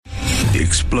the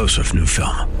explosive new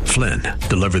film, Flynn,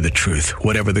 Deliver the Truth,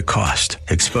 Whatever the Cost,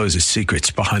 exposes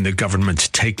secrets behind the government's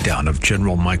takedown of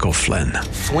General Michael Flynn.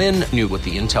 Flynn knew what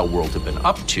the intel world had been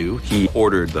up to. He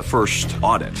ordered the first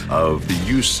audit of the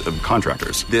use of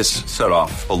contractors. This set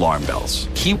off alarm bells.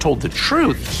 He told the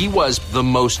truth. He was the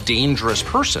most dangerous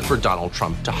person for Donald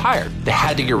Trump to hire. They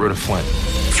had to get rid of Flynn.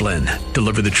 Flynn,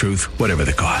 Deliver the Truth, Whatever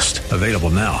the Cost. Available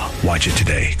now. Watch it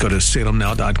today. Go to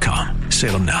salemnow.com.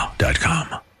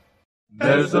 salemnow.com.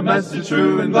 There's a message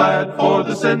true and glad for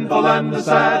the sinful and the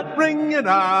sad. Ring it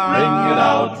out, ring it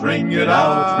out, ring it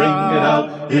out, ring it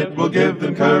out. It will give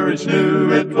them courage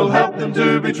new. It will help them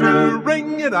to be true.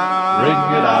 Ring it out, ring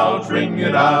it out, ring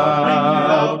it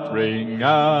out, ring it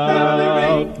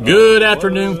out. Good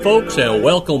afternoon, folks, and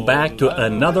welcome back to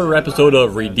another episode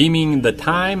of Redeeming the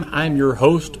Time. I'm your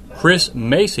host, Chris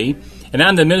Macy, and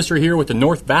I'm the minister here with the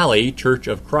North Valley Church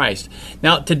of Christ.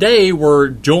 Now, today we're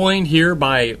joined here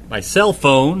by my cell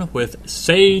phone with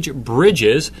Sage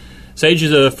Bridges. Sage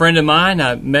is a friend of mine.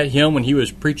 I met him when he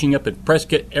was preaching up at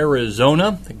Prescott,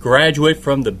 Arizona. A graduate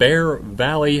from the Bear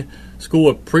Valley School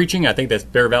of Preaching. I think that's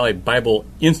Bear Valley Bible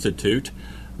Institute,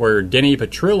 where Denny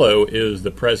Petrillo is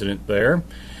the president there.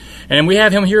 And we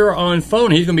have him here on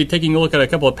phone. He's going to be taking a look at a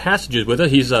couple of passages with us.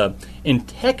 He's in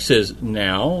Texas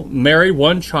now, married,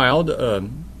 one child.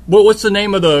 What's the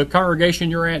name of the congregation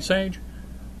you're at, Sage?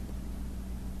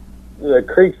 The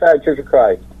Creekside Church of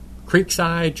Christ.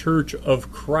 Creekside Church of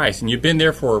Christ. And you've been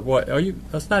there for what?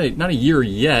 That's not a year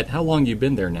yet. How long have you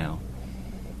been there now?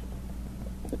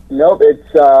 Nope,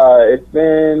 it's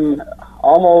been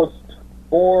almost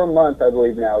 4 months, I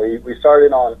believe now. We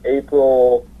started on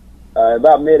April.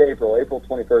 About mid-April, April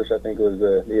 21st, I think was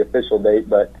the official date,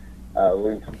 but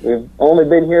we've only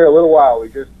been here a little while. We're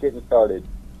just getting started.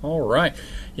 All right.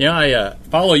 Yeah, I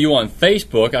follow you on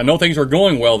Facebook. I know things are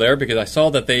going well there because I saw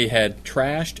that they had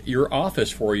trashed your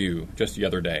office for you just the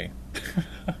other day.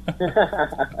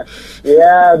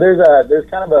 Yeah, there's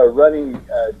kind of a running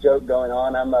joke going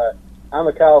on. I'm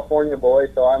a California boy,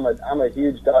 so I'm a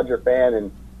huge Dodger fan,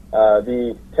 and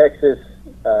the Texas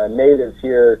natives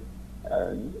here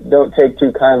don't take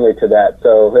too kindly to that,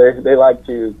 so they like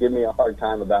to give me a hard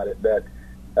time about it. That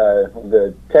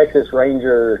the Texas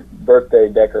Ranger birthday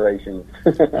decorations.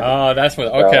 Oh, that's what.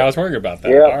 Okay, I was worried about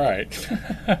that. Yep. All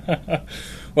right.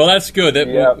 Well, that's good.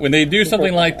 That when they do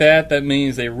something like that, that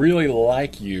means they really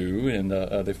like you, and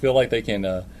they feel like they can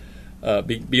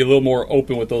be a little more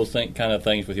open with those kind of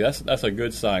things with you. That's a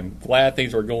good sign. Glad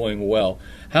things are going well.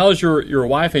 How's your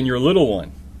wife and your little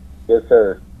one? Yes,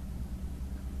 sir.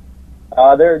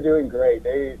 They're doing great.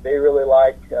 They really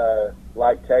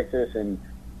like Texas, and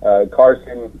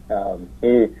Carson.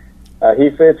 He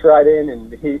fits right in,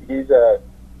 and he's a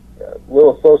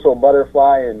little social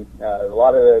butterfly, and a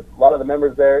lot of the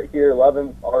members here love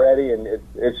him already, and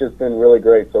it's just been really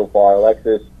great so far.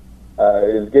 Alexis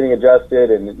is getting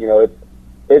adjusted, and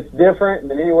it's different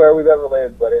than anywhere we've ever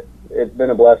lived, but it's been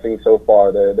a blessing so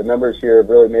far. The members here have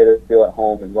really made us feel at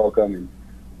home and welcome, and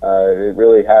it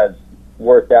really has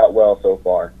worked out well so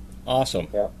far. Awesome.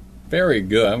 Yeah. Very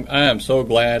good. I am so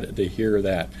glad to hear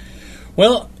that.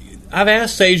 Well, I've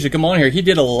asked Sage to come on here. He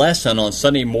did a lesson on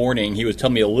Sunday morning. He was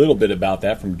telling me a little bit about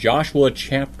that from Joshua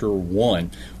chapter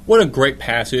 1. What a great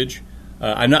passage.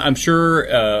 I'm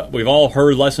sure we've all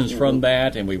heard lessons from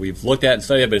that, and we've looked at and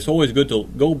studied it, but it's always good to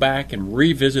go back and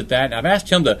revisit that. And I've asked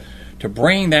him to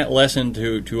bring that lesson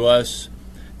to us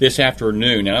this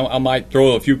afternoon. And I might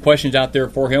throw a few questions out there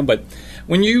for him, but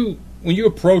when you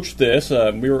approach this, I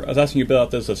was asking you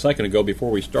about this a second ago before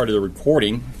we started the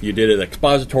recording. If you did it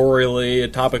expositorily,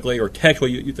 topically, or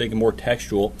textually, you think more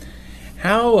textual.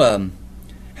 How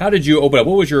did you open up?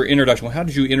 What was your introduction? How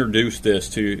did you introduce this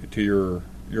to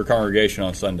your congregation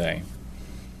on Sunday?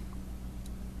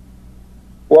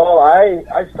 Well,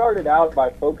 I started out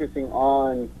by focusing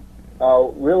on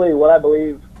really what I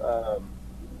believe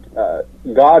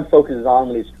God focuses on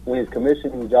when he's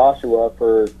commissioning Joshua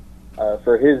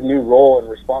for his new role and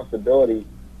responsibility.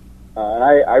 And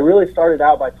I really started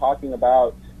out by talking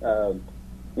about,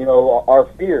 our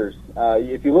fears.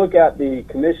 If you look at the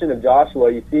commission of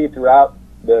Joshua, you see throughout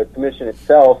the commission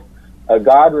itself,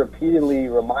 God repeatedly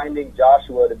reminding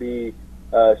Joshua to be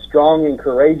strong and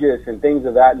courageous and things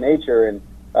of that nature, and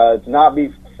to not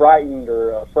be frightened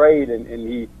or afraid.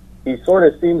 And he sort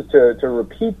of seems to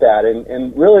repeat that.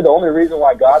 And really the only reason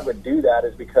why God would do that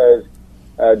is because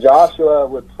Joshua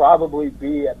would probably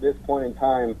be at this point in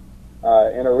time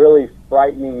in a really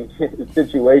frightening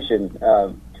situation.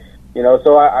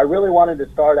 So I really wanted to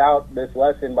start out this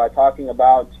lesson by talking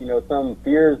about, some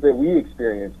fears that we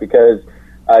experience, because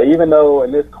even though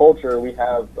in this culture we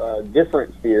have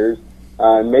different fears,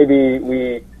 And maybe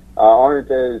we aren't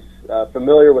as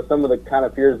familiar with some of the kind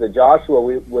of fears that Joshua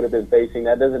would have been facing.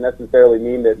 That doesn't necessarily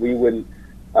mean that we wouldn't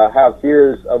have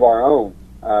fears of our own.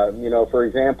 For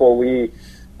example, we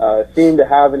seem to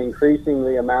have an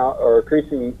increasing amount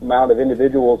of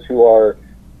individuals who are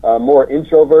more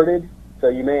introverted. So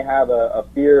you may have a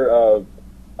fear of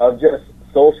just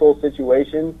social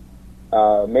situations.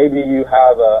 Maybe you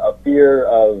have a fear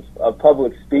of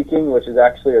public speaking, which is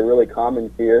actually a really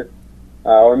common fear.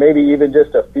 Or maybe even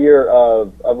just a fear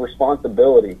of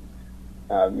responsibility.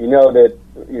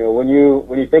 When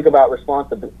you think about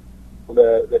responsibility,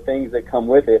 the things that come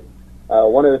with it,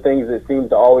 one of the things that seems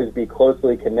to always be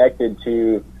closely connected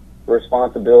to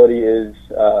responsibility is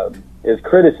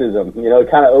criticism.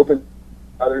 It kind of opens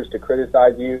others to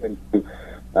criticize you and to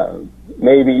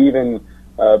maybe even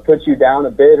put you down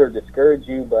a bit or discourage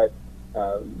you. But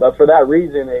for that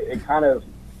reason, it kind of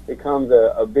becomes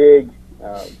a big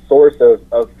source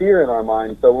of fear in our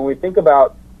minds. So when we think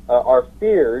about our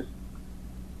fears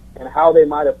and how they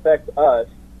might affect us,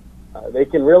 they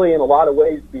can really, in a lot of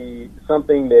ways, be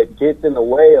something that gets in the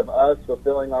way of us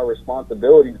fulfilling our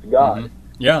responsibilities to God. Mm-hmm.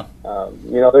 Yeah.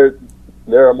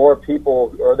 There are more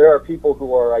people, or there are people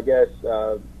who are, I guess,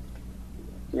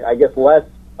 less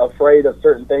afraid of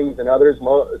certain things than others.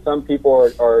 Some people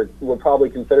would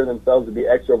probably consider themselves to be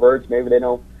extroverts. Maybe they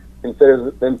don't consider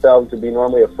themselves to be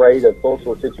normally afraid of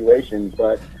social situations,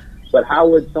 but how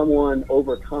would someone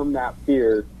overcome that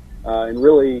fear and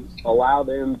really allow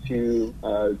them to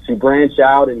branch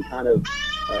out and kind of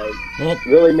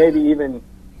really maybe even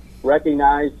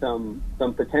recognize some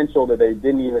potential that they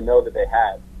didn't even know that they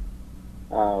had?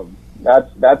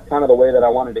 That's kind of the way that I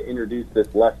wanted to introduce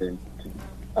this lesson.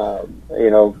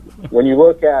 When you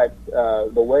look at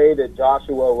the way that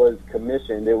Joshua was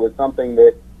commissioned, it was something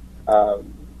that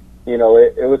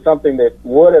it was something that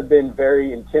would have been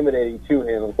very intimidating to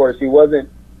him. Of course, he wasn't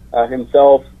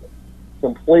himself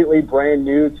completely brand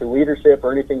new to leadership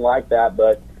or anything like that.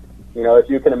 But, if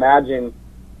you can imagine,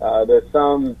 there's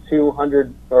some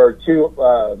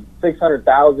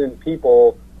 600,000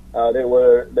 people that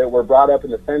were brought up in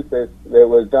the census that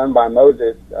was done by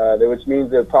Moses, which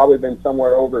means there have probably been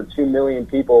somewhere over 2 million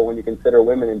people when you consider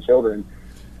women and children.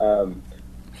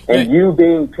 And you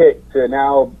being picked to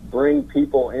now bring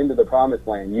people into the promised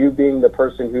land, you being the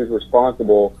person who's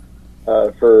responsible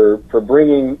for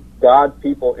bringing God's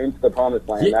people into the promised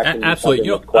land, that can be absolutely.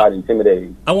 Something that's quite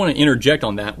intimidating. I want to interject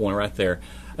on that one right there.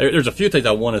 There's a few things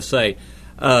I want to say.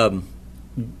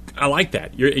 I like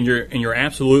that. You're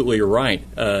absolutely right.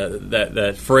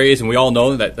 That phrase, and we all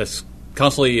know that's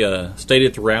constantly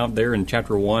stated throughout there in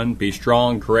chapter 1. Be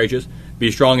strong, courageous.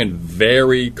 Be strong and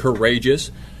very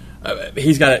courageous.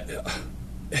 He's got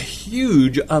a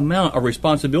huge amount of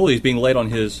responsibilities being laid on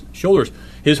his shoulders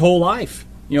his whole life.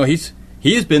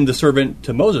 He has been the servant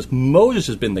to Moses. Moses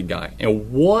has been the guy.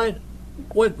 And what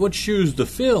shoes to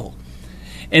fill?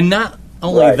 And not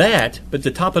only that, but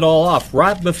to top it all off,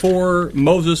 right before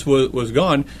Moses was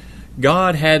gone,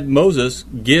 God had Moses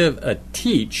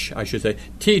teach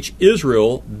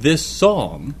Israel this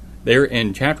song there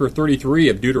in chapter 33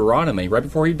 of Deuteronomy, right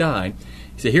before he died.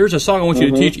 He said, here's a song I want you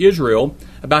to teach Israel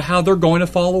about how they're going to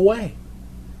fall away.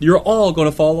 You're all going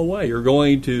to fall away. You're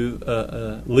going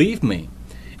to leave me.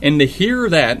 And to hear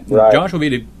that, Joshua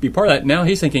to be part of that, now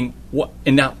he's thinking, what?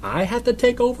 And now I have to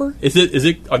take over? Are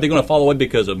they going to fall away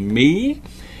because of me?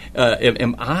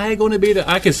 Am I going to be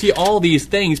I can see all these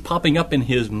things popping up in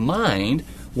his mind,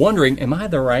 wondering, am I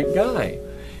the right guy?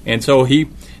 And so he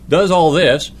does all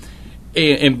this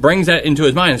and brings that into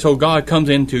his mind. And so God comes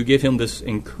in to give him this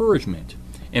encouragement.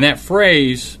 And that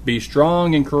phrase, be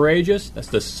strong and courageous, that's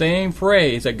the same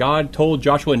phrase that God told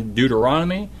Joshua in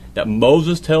Deuteronomy, that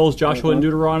Moses tells Joshua in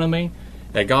Deuteronomy,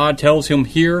 that God tells him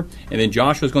here, and then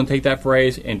Joshua's going to take that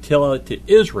phrase and tell it to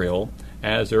Israel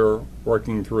as they're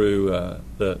working through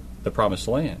the Promised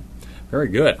Land. Very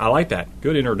good. I like that.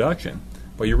 Good introduction.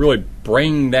 But you really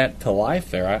bring that to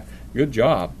life there. Good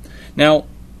job. Now,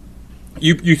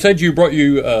 you said you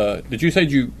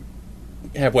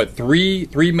have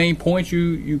three main points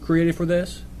you created for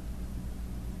this?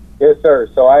 Yes, sir.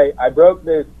 So I broke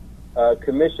this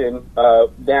commission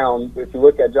down. If you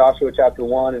look at Joshua chapter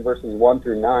 1 and verses 1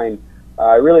 through 9,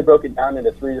 I really broke it down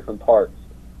into three different parts.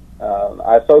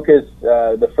 I focused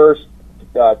the first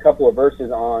couple of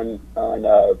verses on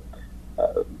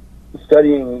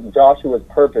studying Joshua's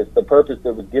purpose, the purpose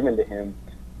that was given to him.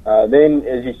 Then,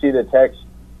 as you see the text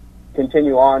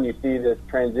continue on, you see this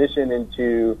transition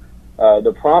into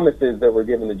the promises that were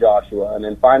given to Joshua. And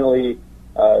then finally,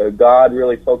 God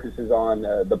really focuses on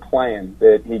the plan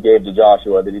that he gave to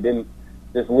Joshua, that he didn't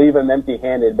just leave them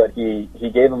empty-handed, but he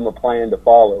gave them a plan to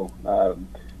follow.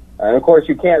 And of course,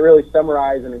 you can't really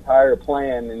summarize an entire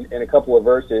plan in a couple of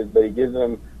verses, but he gives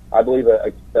them, I believe,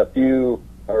 a few,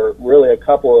 or really a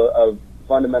couple of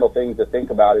fundamental things to think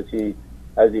about as he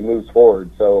moves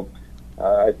forward. So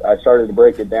I started to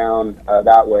break it down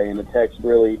that way, and the text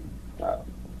really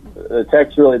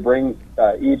brings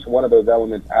each one of those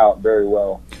elements out very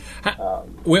well.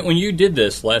 When you did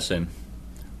this lesson,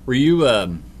 were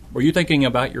you thinking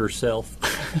about yourself?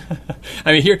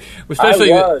 I mean, here,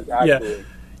 especially, I was, actually.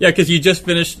 Yeah, because you just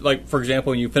finished, like, for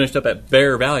example, when you finished up at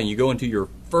Bear Valley, and you go into your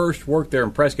first work there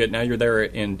in Prescott, now you're there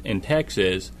in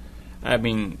Texas. I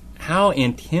mean, how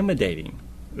intimidating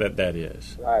that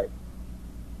is. Right.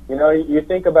 You know, you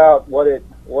think about what it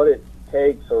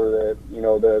takes, or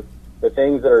the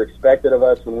things that are expected of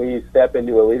us when we step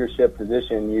into a leadership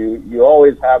position. You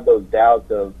always have those doubts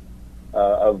of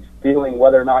feeling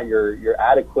whether or not you're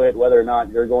adequate, whether or not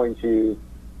you're going to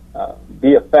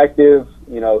be effective.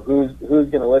 You know, who's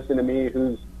going to listen to me?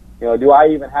 Do I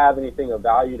even have anything of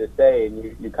value to say?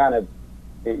 And you kind of,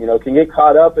 can get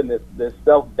caught up in this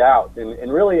self-doubt.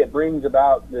 And really it brings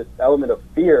about this element of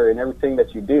fear in everything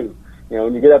that you do. You know,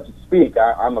 when you get up to speak,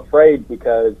 I'm afraid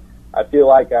because I feel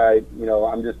like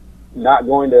I'm just not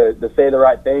going to say the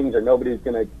right things, or nobody's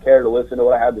going to care to listen to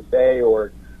what I have to say,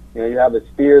 or, you have this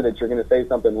fear that you're going to say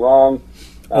something wrong.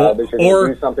 That you're going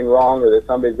to do something wrong, or that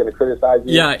somebody's going to criticize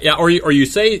you. Yeah. Or you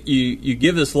say you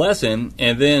give this lesson,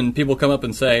 and then people come up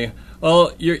and say,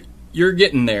 "Well, you're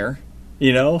getting there,"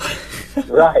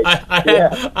 Right.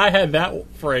 I had that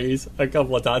phrase a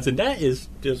couple of times, and that is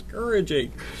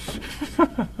discouraging.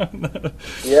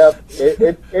 Yep,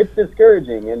 it's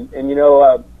discouraging, and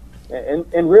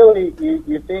really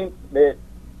you think that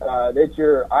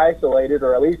you're isolated,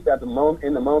 or at least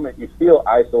in the moment you feel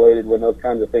isolated when those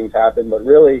kinds of things happen. But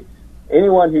really,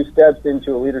 anyone who steps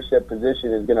into a leadership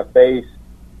position is going to face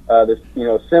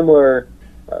similar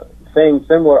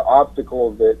similar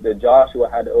obstacles that Joshua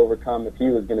had to overcome if he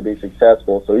was going to be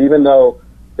successful. So even though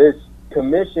this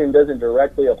commission doesn't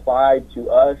directly apply to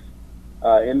us,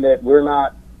 in that we're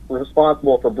not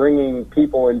responsible for bringing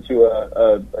people into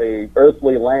a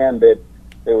earthly land that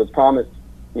was promised,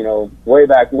 way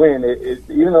back when,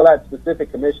 even though that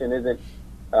specific commission isn't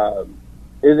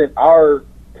our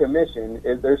commission,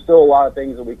 there's still a lot of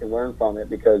things that we can learn from it,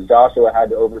 because Joshua had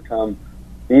to overcome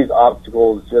these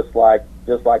obstacles just like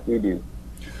we do.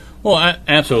 Well,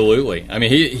 absolutely. I mean,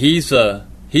 he's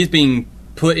being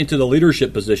put into the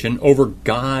leadership position over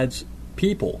God's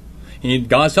people. And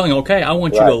God's telling him, okay, I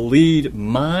want you to lead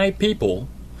my people,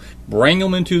 bring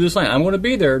them into this land. I'm going to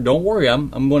be there. Don't worry. I'm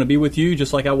going to be with you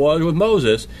just like I was with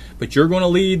Moses. But you're going to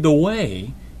lead the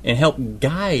way and help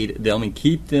guide them and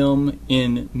keep them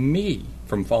in me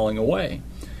from falling away.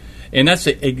 And that's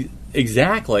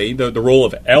exactly the role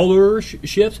of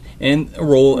elderships and the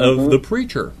role of the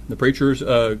preacher. The preacher's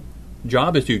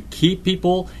job is to keep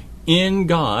people in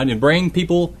God and bring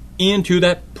people into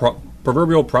that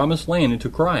proverbial promised land, into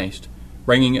Christ,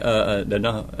 bringing a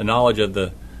knowledge of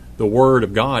the Word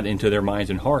of God into their minds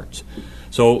and hearts.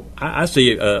 So I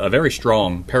see a very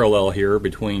strong parallel here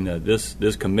between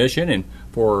this commission and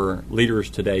for leaders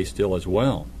today still as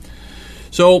well.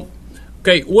 So,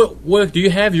 okay, what do you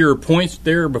have your points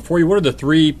there before you? What are the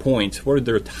 3 points? What are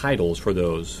their titles for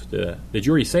those? Did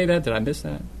you already say that? Did I miss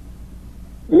that?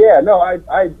 Yeah, no,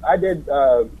 I did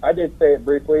say it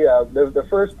briefly. The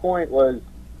first point was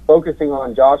focusing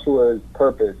on Joshua's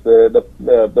purpose,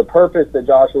 the purpose that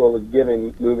Joshua was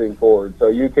given moving forward. So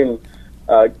you can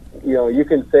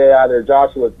say either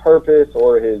Joshua's purpose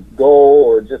or his goal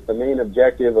or just the main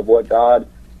objective of what God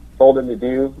told him to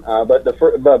do. But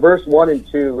verse 1 and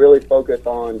 2 really focus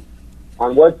on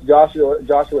what's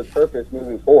Joshua's purpose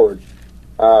moving forward.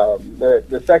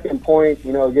 The second point,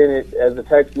 again, as the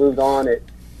text moves on,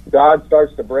 God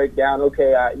starts to break down.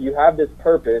 Okay, you have this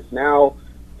purpose. Now,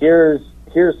 here's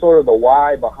sort of the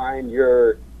why behind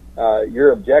your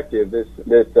objective.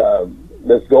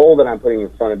 This goal that I'm putting in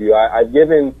front of you. I've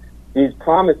given these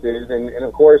promises, and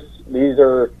of course these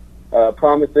are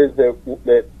promises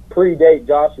that predate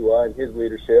Joshua and his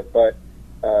leadership, but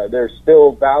they're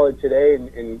still valid today,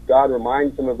 and God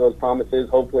reminds him of those promises,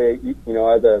 hopefully,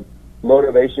 as a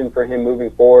motivation for him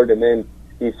moving forward. And then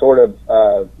he sort of,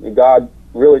 God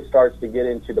really starts to get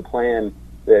into the plan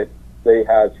that he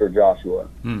has for Joshua.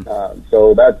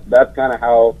 So that's kind of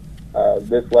how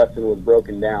this lesson was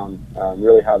broken down,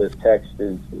 really how this text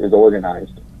is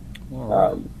organized.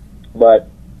 But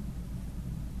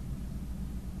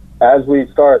as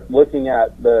we start looking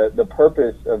at the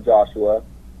purpose of Joshua,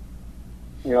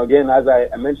 again, as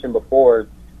I mentioned before,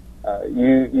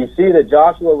 you see that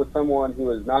Joshua was someone who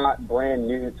was not brand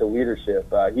new to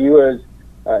leadership. He was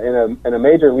in a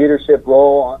major leadership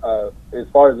role as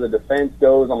far as the defense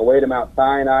goes on the way to Mount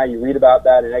Sinai. You read about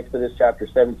that in Exodus chapter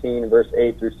 17 and verse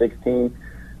 8 through 16.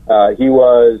 He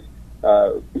was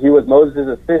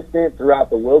Moses' assistant throughout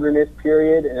the wilderness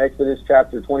period. In Exodus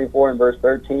chapter 24 and verse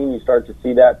 13, you start to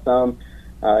see that some.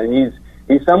 And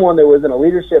he's someone that was in a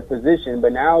leadership position,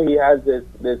 but now he has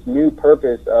this new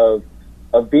purpose of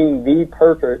being the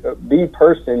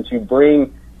person to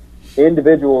bring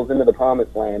individuals into the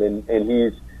promised land, and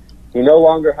he no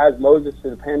longer has Moses to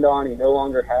depend on. He no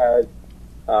longer has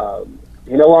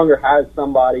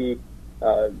somebody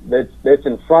that's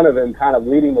in front of him, kind of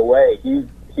leading the way.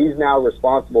 He's now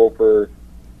responsible for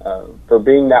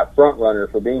being that front runner,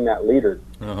 for being that leader.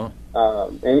 Uh-huh.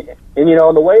 And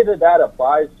the way that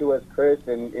applies to us, Chris,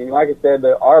 and like I said,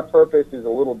 our purpose is a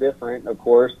little different, of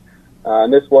course.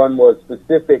 And this one was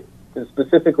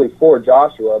specifically for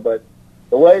Joshua, but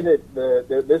the way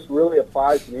that this really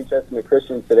applies to New Testament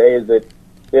Christians today is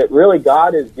that really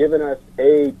God has given us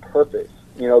a purpose.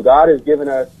 God has given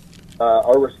us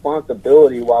a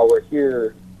responsibility while we're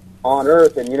here on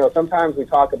earth. And, sometimes we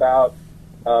talk about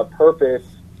purpose,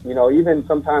 even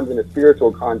sometimes in a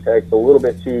spiritual context, a little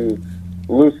bit too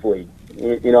loosely.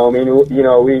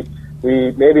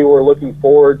 We maybe we're looking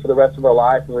forward to the rest of our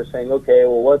life and we're saying, okay,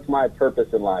 well, what's my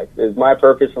purpose in life? Is my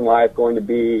purpose in life going to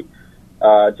be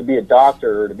a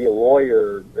doctor or to be a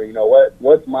lawyer? Or,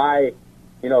 what's my,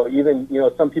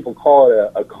 some people call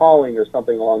it a calling or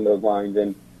something along those lines.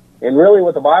 And really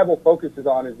what the Bible focuses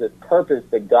on is this purpose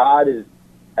that God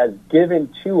has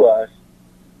given to us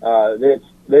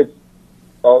that's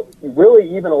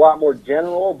really even a lot more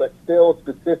general, but still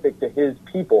specific to his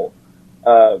people.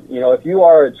 If you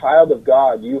are a child of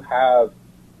God, you have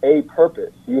a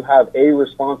purpose. You have a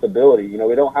responsibility.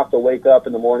 We don't have to wake up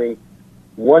in the morning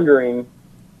wondering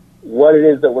what it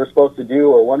is that we're supposed to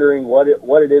do or wondering what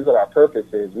it is that our purpose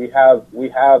is. We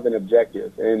have an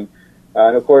objective. And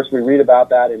of course, we read about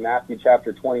that in Matthew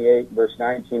chapter 28, verse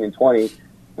 19 and 20,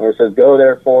 where it says, "Go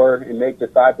therefore and make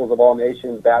disciples of all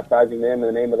nations, baptizing them in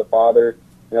the name of the Father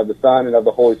and of the Son and of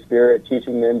the Holy Spirit,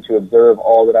 teaching them to observe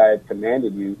all that I have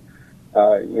commanded you."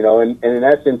 And in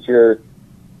essence,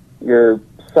 you're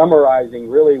summarizing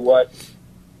really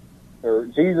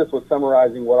Jesus was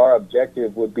summarizing what our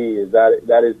objective would be, is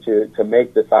that is to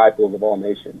make disciples of all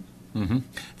nations. Mm-hmm.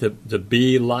 To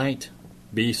be light,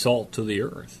 be salt to the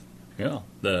earth. Yeah.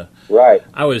 Right.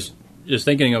 I was just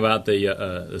thinking about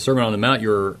the Sermon on the Mount.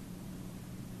 You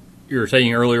were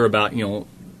saying earlier about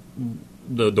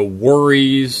the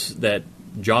worries that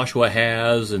Joshua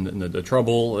has and the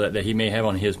trouble that he may have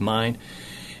on his mind,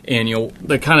 and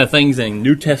the kind of things and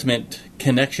New Testament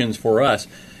connections for us.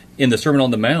 In the Sermon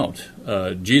on the Mount,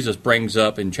 Jesus brings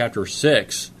up in chapter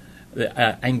 6 the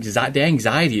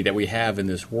anxiety that we have in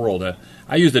this world.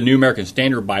 I use the New American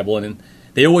Standard Bible, and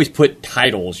they always put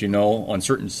titles, on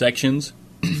certain sections,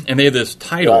 and they have this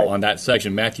title on that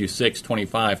section, Matthew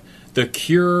 6:25, "The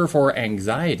Cure for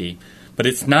Anxiety," but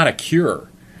it's not a cure.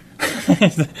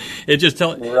 It just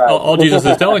all Jesus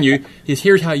is telling you is,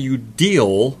 here's how you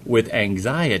deal with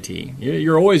anxiety.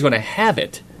 You're always going to have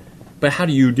it, but how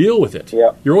do you deal with it?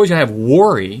 Yep. You're always going to have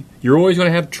worry. You're always going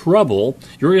to have trouble.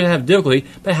 You're going to have difficulty,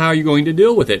 but how are you going to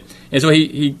deal with it? And so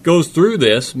he goes through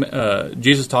this,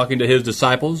 Jesus talking to his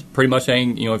disciples, pretty much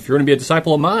saying, if you're going to be a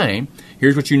disciple of mine,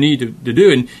 here's what you need to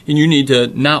do, and you need to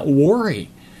not worry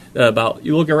about,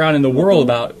 you look around in the world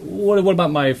about, what about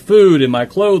my food and my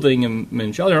clothing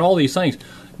and shelter and all these things.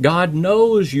 God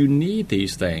knows you need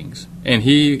these things, and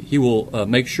he will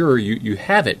make sure you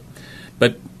have it.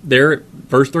 But there,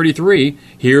 verse 33,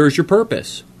 here's your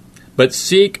purpose. But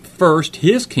seek first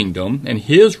his kingdom and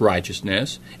his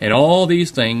righteousness, and all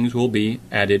these things will be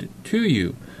added to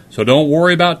you. So don't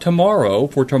worry about tomorrow,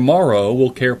 for tomorrow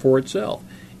will care for itself.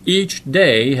 Each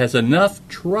day has enough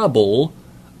trouble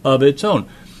of its own.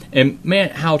 And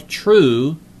man, how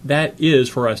true that is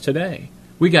for us today.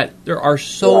 There are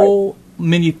so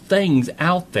many things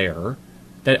out there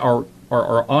that are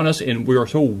on us, and we are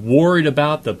so worried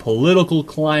about the political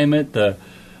climate, the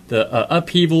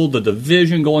upheaval, the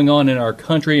division going on in our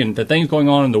country, and the things going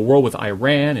on in the world with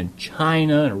Iran and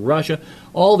China and Russia,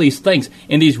 all these things.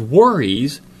 And these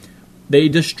worries, they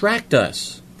distract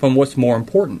us from what's more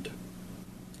important.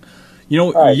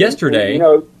 Yesterday...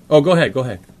 Oh, go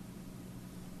ahead.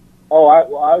 Oh,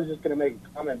 I was just going to make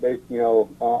a comment based,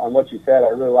 on what you said. I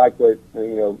really like what,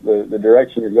 the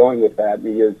direction you're going with that,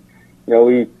 because,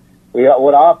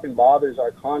 what often bothers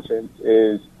our conscience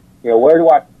is, where do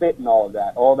I fit in all of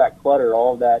that clutter,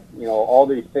 all of that, all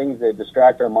these things that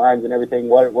distract our minds and everything.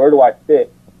 Where do I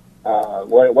fit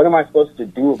what am I supposed to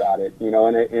do about it?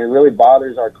 And it really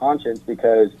bothers our conscience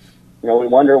because, we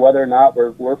wonder whether or not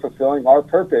we're fulfilling our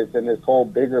purpose in this whole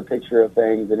bigger picture of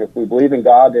things. And if we believe in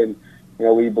God, then,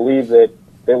 we believe that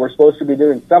we're supposed to be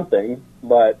doing something,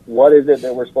 but what is it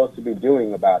that we're supposed to be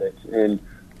doing about it? And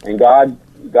God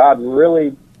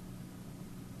really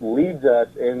leads us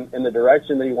in the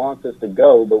direction that he wants us to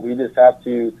go, but we just have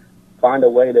to find a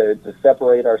way to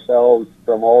separate ourselves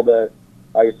from all the,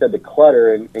 like I said, the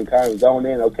clutter and kind of zone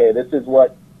in. Okay, this is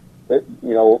what,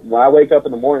 when I wake up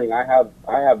in the morning, I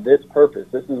have this purpose.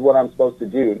 This is what I'm supposed to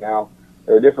do. Now,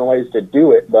 there are different ways to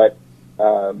do it, but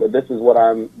this is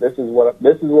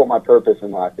what my purpose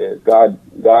in life is. God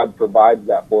provides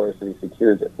that for us, and he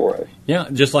secures it for us. Yeah,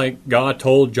 just like God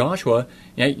told Joshua,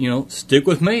 stick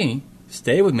with me,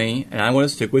 stay with me, and I want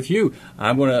to stick with you.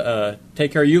 I'm going to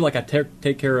take care of you like I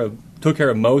took care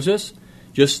of Moses.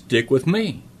 Just stick with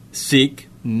me. Seek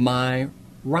my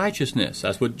righteousness.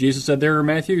 That's what Jesus said there in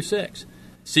Matthew 6.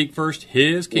 Seek first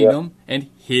his kingdom and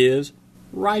his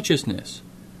righteousness,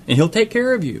 and he'll take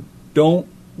care of you. Don't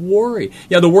worry.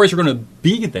 Yeah, the worries are going to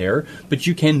be there, but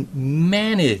you can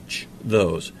manage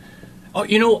those. Oh,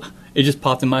 it just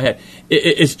popped in my head.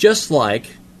 It's just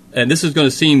like, and this is going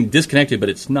to seem disconnected, but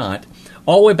it's not,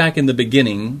 all the way back in the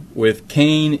beginning with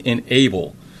Cain and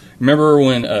Abel. Remember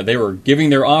when they were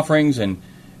giving their offerings and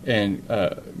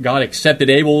God accepted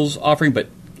Abel's offering, but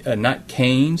not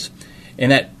Cain's,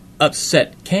 and that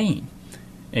upset Cain.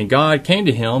 And God came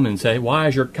to him and said, "Why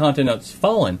is your countenance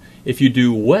fallen? If you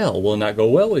do well, will it not go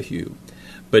well with you?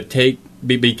 But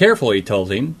be careful," he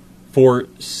tells him, "for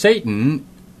Satan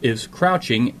is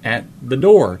crouching at the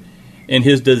door, and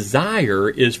his desire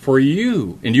is for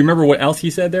you." And do you remember what else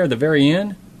he said there at the very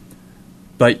end?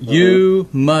 "But you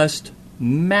must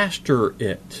master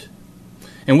it."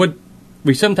 And what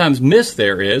we sometimes miss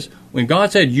there is, when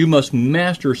God said you must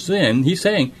master sin, he's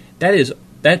saying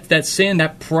that sin,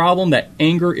 that problem, that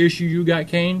anger issue you got,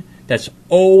 Cain, that's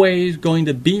always going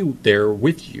to be there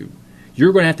with you.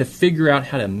 You're going to have to figure out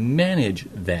how to manage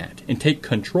that and take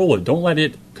control of it. Don't let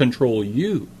it control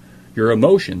you, your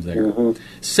emotions there. Mm-hmm.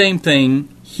 Same thing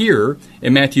here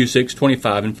in Matthew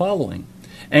 6:25 and following.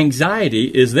 Anxiety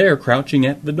is there crouching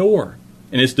at the door,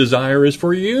 and its desire is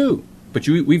for you. But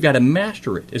we've got to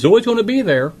master it. It's always going to be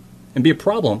there and be a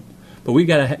problem, but we've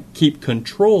got to keep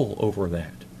control over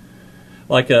that.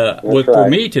 Like for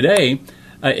me today,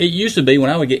 it used to be when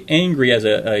I would get angry as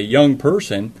a young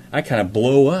person, I kind of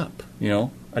blow up.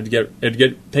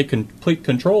 It'd take complete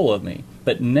control of me.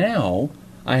 But now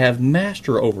I have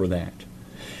master over that,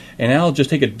 and I'll just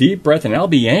take a deep breath and I'll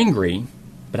be angry,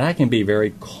 but I can be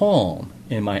very calm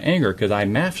in my anger because I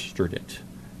mastered it.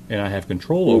 And I have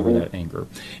control over that anger.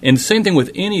 And the same thing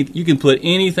with you can put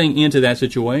anything into that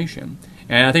situation.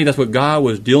 And I think that's what God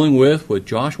was dealing with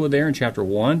Joshua there in chapter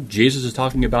 1. Jesus is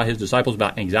talking about his disciples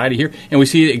about anxiety here. And we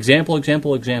see example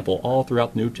all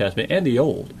throughout the New Testament and the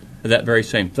Old of that very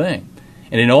same thing.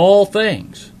 And in all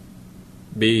things,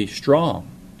 be strong,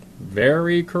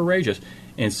 very courageous,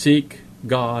 and seek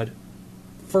God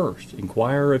first.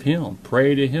 Inquire of him,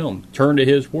 pray to him, turn to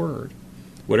his word,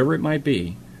 whatever it might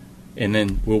be. And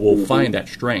then we'll find that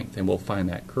strength and we'll find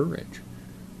that courage.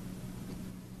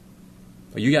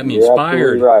 But you got me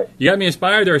inspired. Right. You got me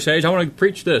inspired there, Sage. I want to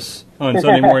preach this on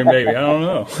Sunday morning, baby. I don't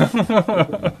know.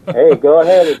 Hey, go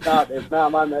ahead. It's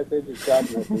not my message. It's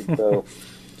God's message. So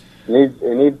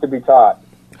it needs to be taught.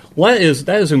 Well,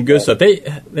 that is some good stuff.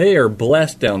 They are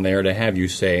blessed down there to have you,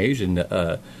 Sage, and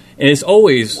it's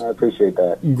always I appreciate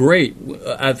that. Great,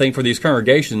 I think, for these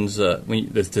congregations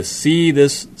to see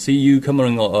you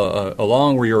coming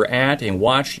along where you're at and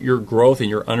watch your growth and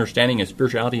your understanding of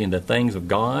spirituality and the things of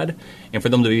God, and for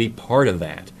them to be part of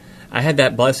that. I had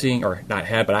that blessing, or not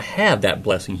had, but I have that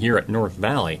blessing here at North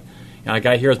Valley. I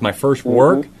got here as my first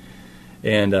work,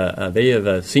 and they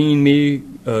have seen me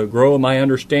grow in my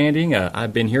understanding.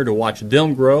 I've been here to watch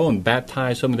them grow and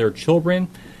baptize some of their children.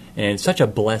 And it's such a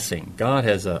blessing. God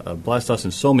has blessed us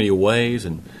in so many ways.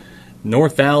 And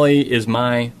North Valley is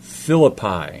my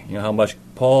Philippi. You know how much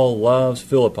Paul loves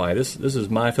Philippi. This is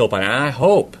my Philippi. And I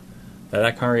hope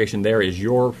that congregation there is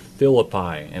your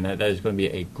Philippi. And that is going to be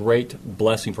a great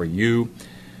blessing for you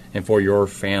and for your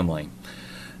family.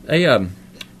 Hey,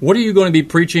 what are you going to be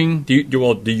preaching? Do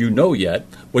you know yet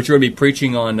what you're going to be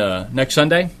preaching on next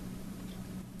Sunday?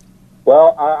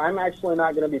 Well, I'm actually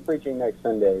not going to be preaching next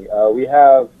Sunday. We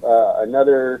have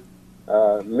another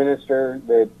minister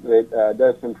that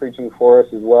does some preaching for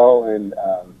us as well, and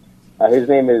his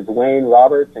name is Wayne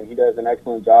Roberts, and he does an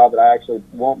excellent job, but I actually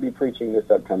won't be preaching this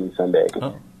upcoming Sunday.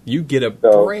 Oh, You get a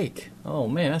break. Oh,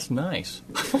 man, that's nice.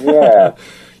 Yeah.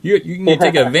 You can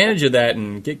take advantage of that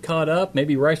and get caught up,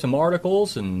 maybe write some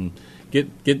articles and get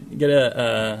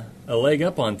a leg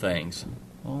up on things.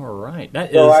 All right. When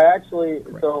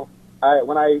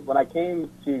I came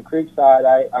to Creekside,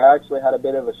 I actually had a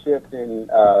bit of a shift in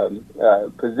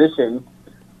position.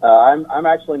 I'm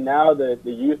actually now the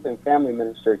youth and family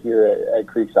minister here at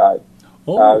Creekside.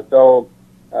 So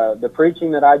the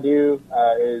preaching that I do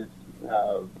is,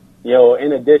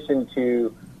 in addition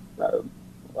to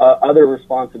other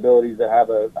responsibilities that have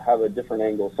a different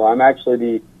angle. So I'm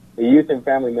actually the youth and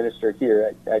family minister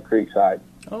here at Creekside.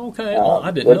 Okay, I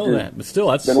didn't know that, but still,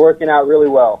 that's been working out really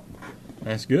well.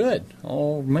 That's good.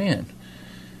 Oh man.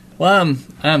 Well,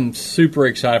 I'm super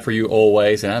excited for you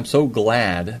always, and I'm so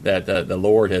glad that the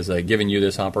Lord has given you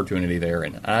this opportunity there.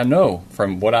 And I know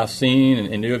from what I've seen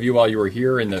and knew of you while you were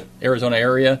here in the Arizona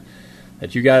area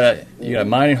that you got a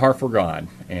mind and heart for God,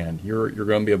 and you're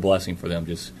going to be a blessing for them.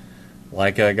 Just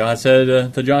like God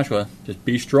said to Joshua, just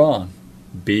be strong,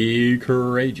 be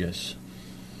courageous.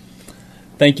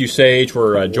 Thank you, Sage,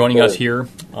 for joining us here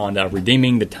on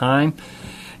Redeeming the Time.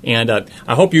 And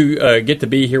I hope you get to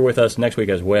be here with us next week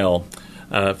as well.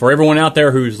 For everyone out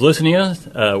there who's listening to us,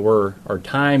 our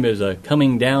time is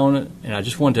coming down, and I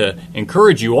just want to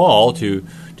encourage you all to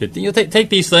take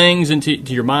these things into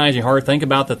your minds and your heart. Think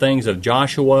about the things of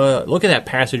Joshua. Look at that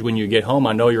passage when you get home.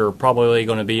 I know you're probably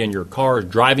going to be in your cars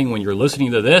driving when you're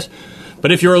listening to this.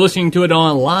 But if you're listening to it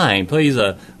online, please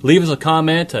leave us a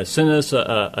comment, send us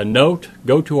a note,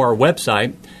 go to our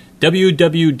website,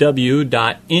 www.nvcoc.net.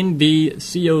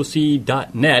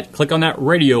 Click on that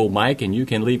radio mic, and you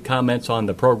can leave comments on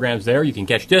the programs there. You can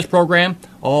catch this program,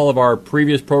 all of our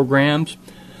previous programs.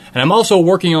 And I'm also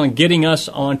working on getting us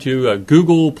onto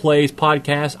Google Play's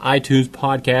podcast, iTunes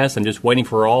podcast. I'm just waiting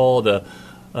for all the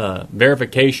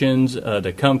verifications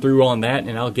to come through on that,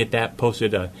 and I'll get that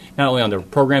posted not only on the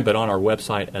program but on our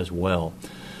website as well.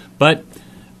 But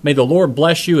may the Lord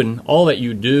bless you in all that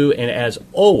you do, and as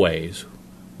always,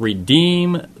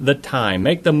 redeem the time.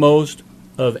 Make the most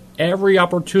of every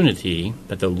opportunity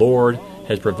that the Lord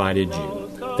has provided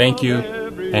you. Thank you,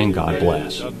 and God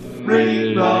bless.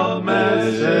 Bring the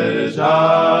message out,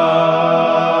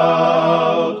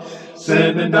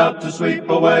 sending out to sweep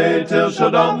away till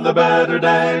shall dawn the better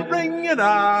day. Ring it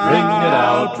out, ring it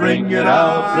out, ring it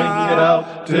out, ring it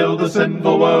out, till the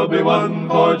sinful world be won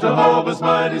for Jehovah's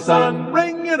mighty Son.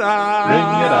 Ring it out,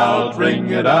 ring it out, ring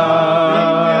it out, ring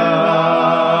it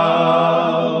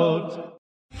out.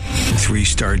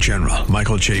 3-star General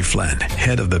Michael J. Flynn,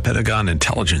 head of the Pentagon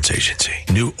Intelligence Agency,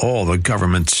 knew all the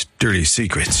government's dirty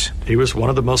secrets. He was one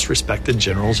of the most respected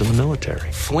generals in the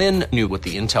military. Flynn knew what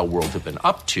the intel world had been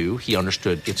up to. He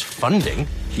understood its funding.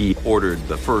 He ordered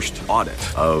the first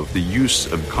audit of the use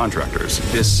of contractors.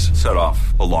 This set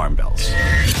off alarm bells.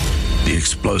 The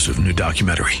explosive new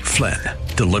documentary, Flynn,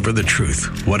 Deliver the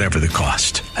Truth, Whatever the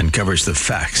Cost, uncovers the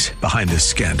facts behind this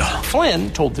scandal.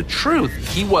 Flynn told the truth.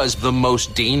 He was the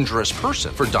most dangerous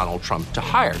person for Donald Trump to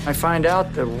hire. I find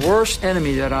out the worst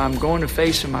enemy that I'm going to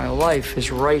face in my life is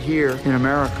right here in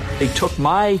America. They took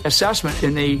my assessment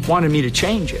and they wanted me to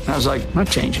change it. And I was like, I'm not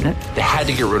changing it. They had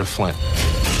to get rid of Flynn.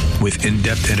 With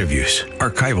in-depth interviews,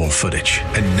 archival footage,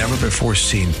 and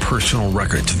never-before-seen personal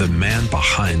records of the man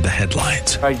behind the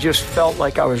headlines. I just felt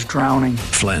like I was drowning.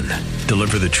 Flynn,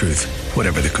 Deliver the Truth,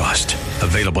 Whatever the Cost.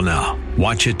 Available now.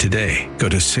 Watch it today. Go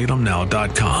to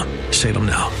salemnow.com.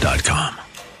 salemnow.com.